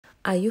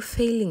Are you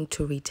failing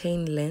to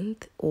retain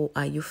length, or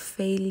are you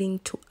failing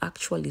to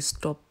actually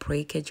stop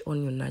breakage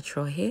on your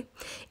natural hair?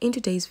 In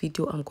today's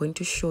video, I'm going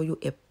to show you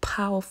a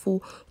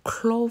powerful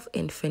clove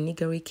and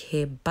fenugreek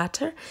hair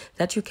butter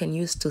that you can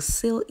use to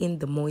seal in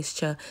the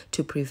moisture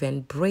to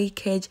prevent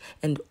breakage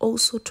and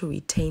also to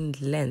retain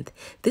length.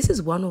 This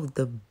is one of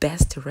the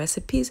best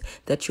recipes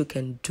that you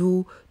can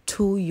do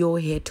to your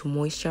hair to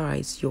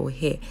moisturize your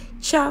hair.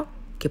 Ciao,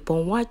 keep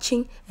on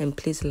watching and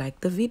please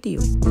like the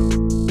video.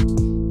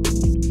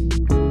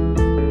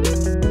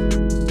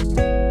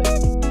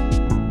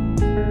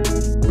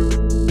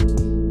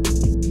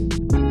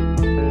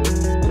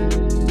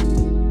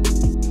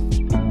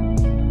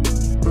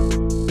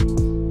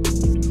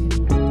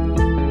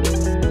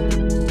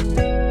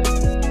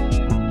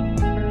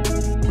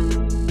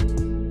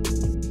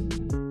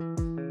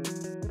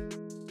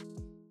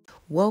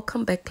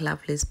 Welcome back,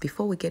 lovelies.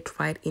 Before we get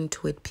right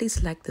into it,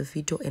 please like the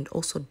video and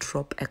also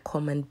drop a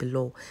comment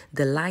below.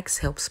 The likes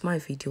helps my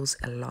videos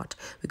a lot.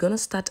 We're going to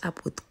start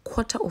up with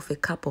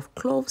 1/4 cup of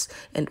cloves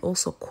and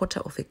also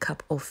 1/4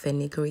 cup of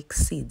fenugreek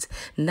seeds.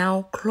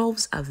 Now,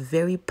 cloves are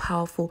very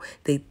powerful.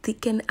 They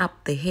thicken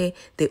up the hair.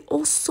 They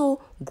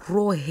also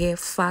grow hair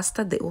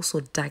faster. They also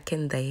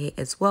darken the hair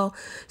as well.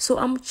 So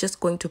I'm just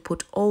going to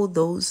put all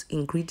those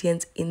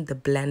ingredients in the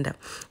blender.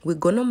 We're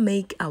going to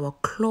make our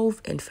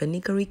clove and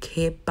fenugreek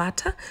hair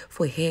butter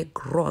for hair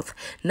growth.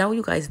 Now,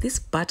 you guys, this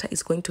butter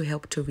is going to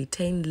help to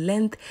retain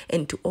length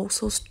and to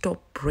also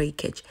stop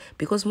breakage,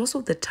 because most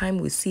of the time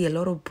we see a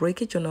lot of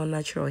breakage on our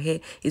natural hair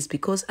is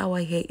because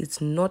our hair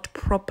is not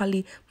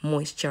properly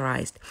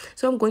moisturized.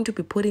 So I'm going to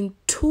be putting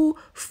 2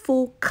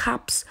 full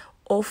cups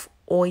of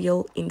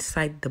oil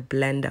inside the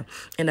blender,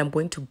 and I'm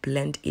going to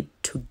blend it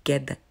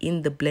together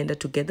in the blender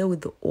together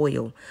with the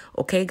oil.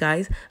 Okay,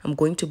 guys, I'm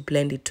going to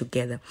blend it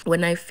together.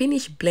 When I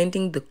finish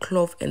blending the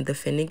clove and the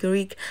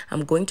fenugreek,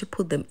 I'm going to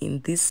put them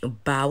in this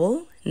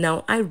bowl.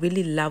 Now, I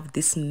really love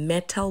this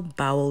metal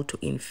bowl to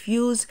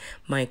infuse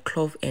my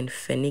clove and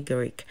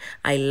fenugreek.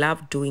 I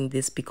love doing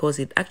this because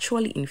it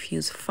actually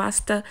infuses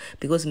faster,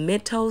 because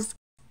metals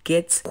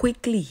gets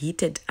quickly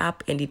heated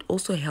up and it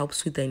also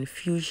helps with the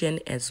infusion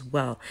as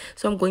well.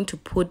 So I'm going to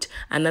put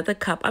another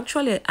cup.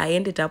 Actually, I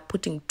ended up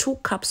putting 2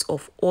 cups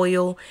of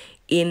oil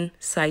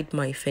inside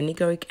my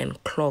fenugreek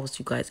and cloves,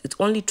 you guys. It's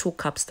only 2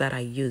 cups that I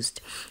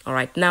used. All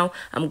right, now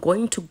I'm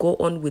going to go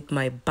on with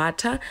my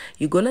butter.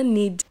 You're gonna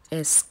need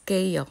a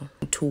scale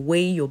to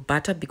weigh your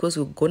butter, because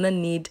we're gonna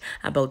need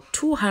about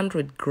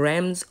 200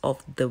 grams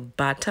of the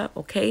butter.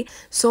 Okay,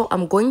 so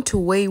I'm going to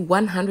weigh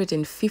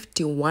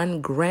 151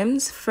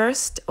 grams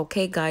first.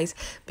 Okay, guys,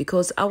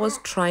 because I was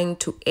trying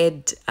to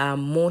add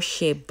more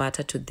shea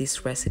butter to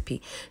this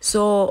recipe.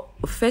 So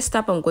first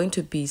up, I'm going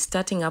to be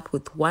starting up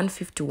with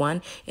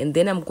 151, and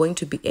then I'm going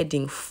to be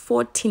adding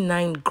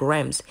 49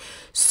 grams.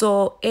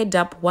 So add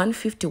up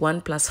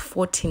 151 plus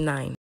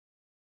 49,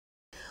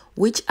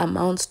 which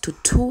amounts to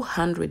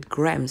 200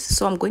 grams.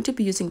 So I'm going to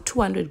be using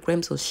 200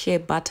 grams of shea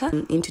butter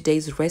in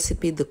today's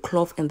recipe, the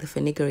clove and the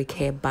fenugreek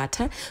hair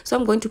butter. So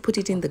I'm going to put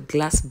it in the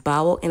glass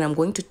bowl, and I'm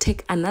going to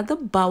take another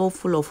bowl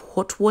full of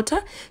hot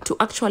water to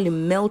actually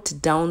melt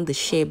down the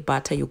shea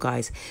butter. You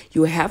guys,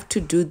 you have to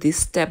do this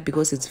step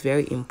because it's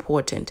very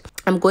important.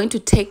 I'm going to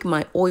take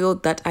my oil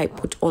that I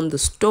put on the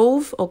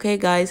stove. Okay,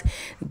 guys,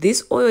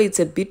 this oil is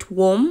a bit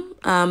warm.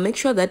 Make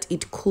sure that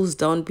it cools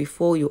down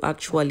before you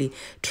actually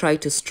try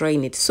to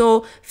strain it.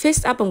 So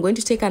first up, I'm going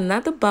to take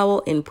another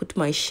bowl and put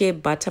my shea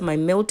butter, my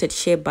melted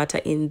shea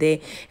butter in there,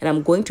 and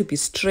I'm going to be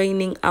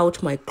straining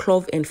out my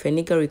clove and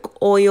fenugreek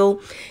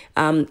oil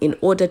in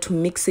order to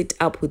mix it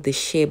up with the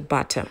shea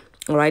butter.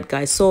 All right,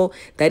 guys, so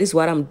that is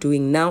what I'm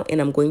doing now, and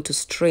I'm going to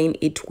strain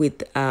it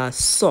with a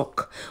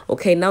sock.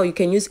 Okay, now you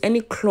can use any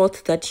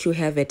cloth that you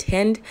have at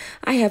hand.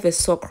 I have a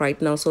sock right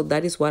now, so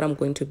that is what I'm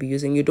going to be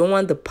using. You don't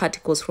want the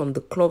particles from the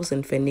cloves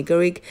and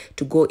fenugreek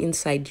to go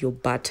inside your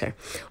butter.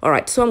 All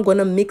right, so I'm going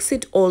to mix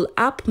it all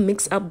up,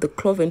 mix up the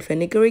clove and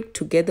fenugreek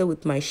together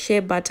with my shea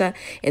butter,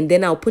 and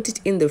then I'll put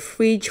it in the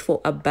fridge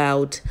for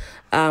about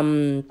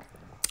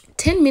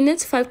 10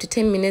 minutes, 5 to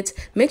 10 minutes.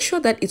 Make sure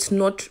that it's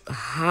not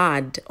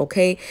hard.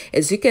 Okay,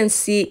 as you can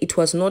see, it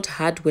was not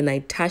hard when I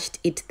touched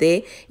it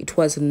there. It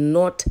was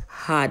not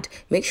hard.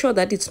 Make sure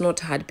that it's not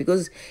hard,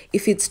 because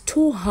if it's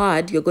too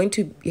hard, you're going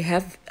to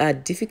have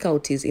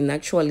difficulties in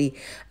actually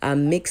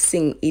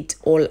mixing it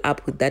all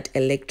up with that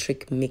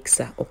electric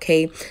mixer.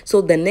 Okay,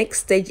 so the next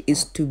stage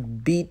is to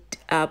beat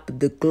up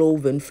the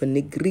clove and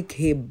fenugreek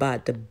hair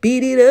butter.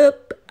 Beat it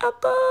up.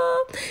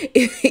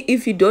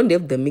 If you don't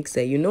have the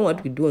mixer, you know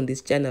what we do on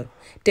this channel.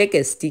 Take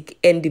a stick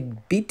and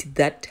beat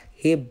that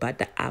hair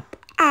butter up.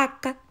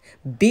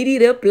 Beat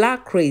it up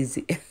like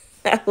crazy.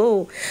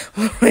 Oh,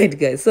 all right,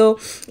 guys, so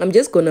I'm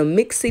just gonna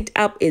mix it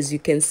up. As you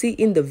can see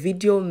in the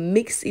video,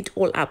 mix it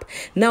all up.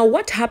 Now,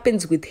 what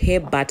happens with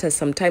hair butter,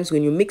 sometimes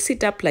when you mix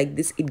it up like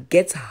this, it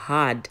gets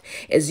hard.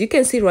 As you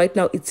can see right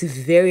now, it's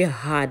very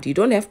hard. You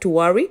don't have to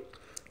worry.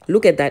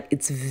 Look at that.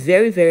 It's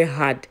very, very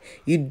hard.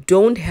 You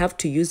don't have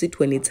to use it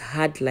when it's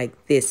hard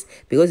like this,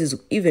 because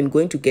it's even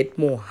going to get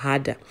more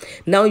harder.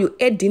 Now you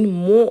add in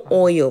more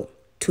oil.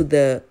 to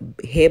the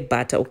hair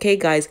butter. Okay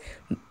guys,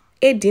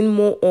 add in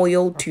more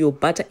oil to your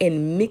butter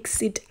and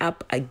mix it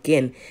up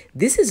again.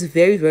 This is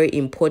very, very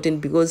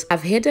important because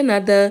I've heard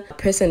another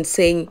person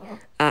saying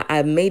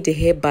I made a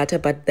hair butter,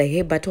 but the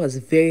hair butter was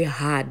very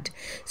hard,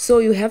 so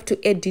you have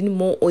to add in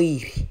more oil.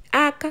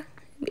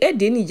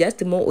 Add in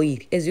just more oil.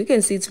 As you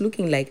can see, it's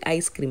looking like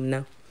ice cream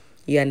now.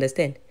 You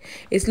understand?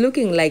 It's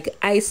looking like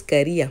ice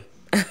career.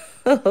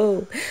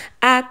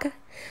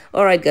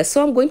 All right guys,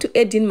 so I'm going to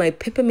add in my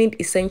peppermint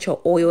essential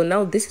oil.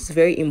 Now this is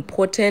very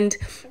important,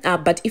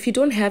 but if you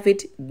don't have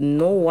it,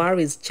 no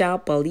worries,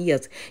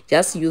 chapalias.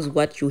 Just use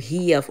what you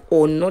have,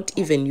 or not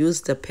even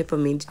use the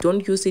peppermint.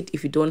 Don't use it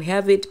if you don't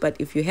have it, but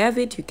if you have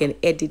it, you can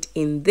add it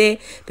in there,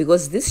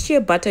 because this shea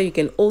butter, you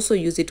can also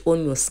use it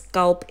on your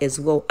scalp as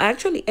well. I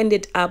actually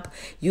ended up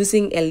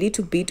using a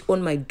little bit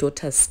on my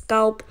daughter's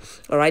scalp.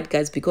 All right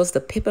guys, because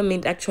the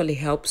peppermint actually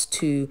helps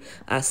to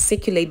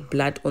circulate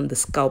blood on the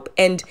scalp.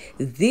 And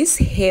this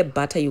hair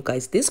butter, you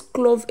guys, this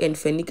clove and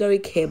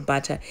fenugreek hair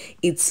butter,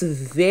 it's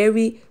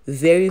very,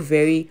 very,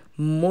 very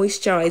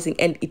moisturizing,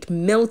 and it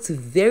melts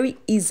very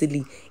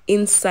easily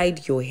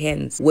inside your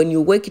hands. When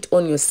you work it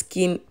on your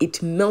skin,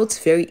 it melts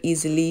very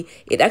easily.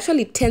 It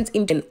actually turns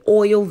into an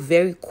oil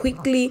very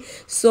quickly,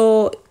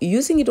 so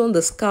using it on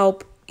the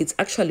scalp, it's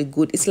actually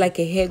good. It's like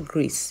a hair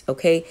grease.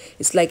 Okay,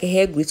 it's like a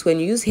hair grease. When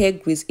you use hair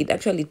grease, it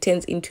actually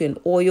turns into an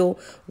oil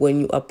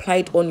when you apply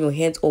it on your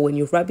hands, or when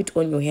you rub it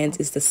on your hands.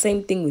 It's the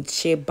same thing with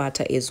shea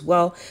butter as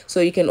well. So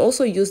you can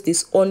also use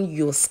this on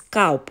your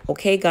scalp,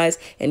 okay guys,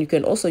 and you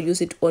can also use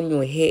it on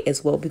your hair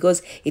as well,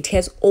 because it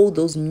has all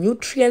those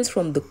nutrients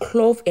from the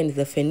clove and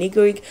the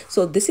fenugreek.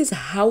 So this is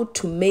how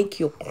to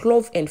make your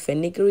clove and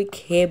fenugreek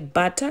hair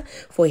butter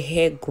for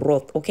hair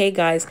growth. Okay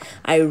guys,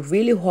 I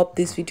really hope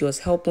this video was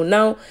helpful.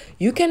 Now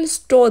you can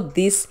store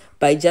this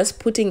by just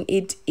putting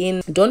it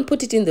in. Don't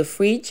put it in the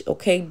fridge,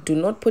 okay? Do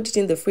not put it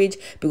in the fridge,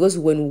 because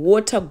when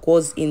water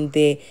goes in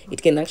there,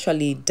 it can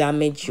actually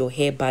damage your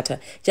hair butter.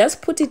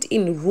 Just put it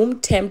in room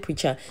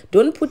temperature.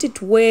 Don't put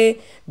it where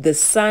the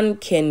sun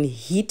can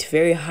hit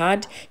very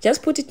hard.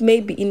 Just put it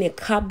maybe in a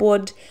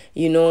cupboard,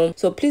 you know.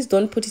 So please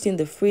don't put it in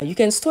the fridge. You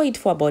can store it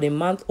for about a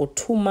month or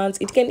 2 months.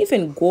 It can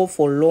even go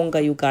for longer,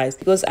 you guys,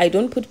 because I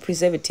don't put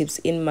preservatives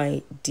in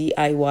my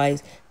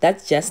DIYs.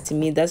 That's just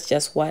me. That's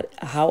just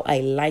how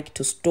I like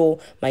to store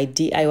my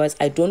DIYs.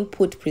 I don't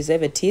put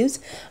preservatives,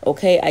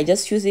 okay? I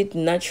just use it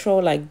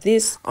natural like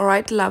this. All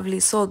right, lovely.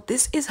 So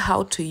this is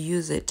how to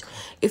use it.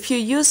 If you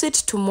use it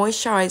to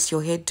moisturize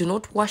your hair, do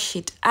not wash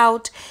it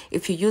out.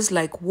 If you use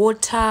like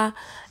water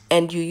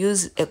and you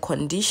use a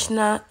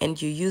conditioner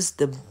and you use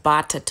the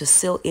butter to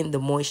seal in the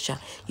moisture,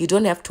 you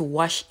don't have to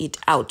wash it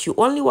out. You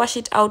only wash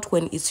it out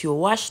when it's your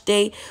wash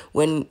day,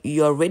 when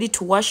you're ready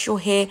to wash your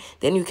hair,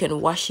 then you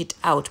can wash it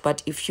out.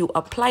 But if you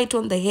apply it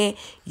on the hair,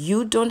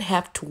 you don't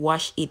have to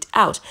wash it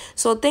out.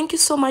 So thank you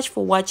so much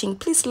for watching.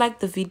 Please like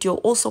the video,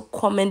 also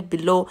comment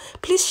below.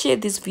 Please share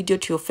this video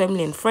to your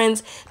family and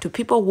friends, to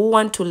people who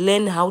want to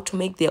learn how to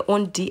make their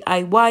own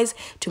DIYs,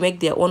 to make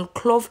their own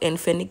clove and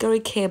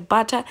fenugreek hair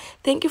butter.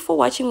 Thank you for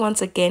watching once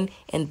again,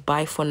 and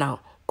bye for now.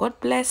 God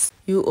bless.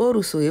 You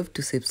also have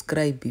to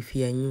subscribe if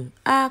you are new.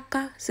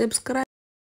 Subscribe.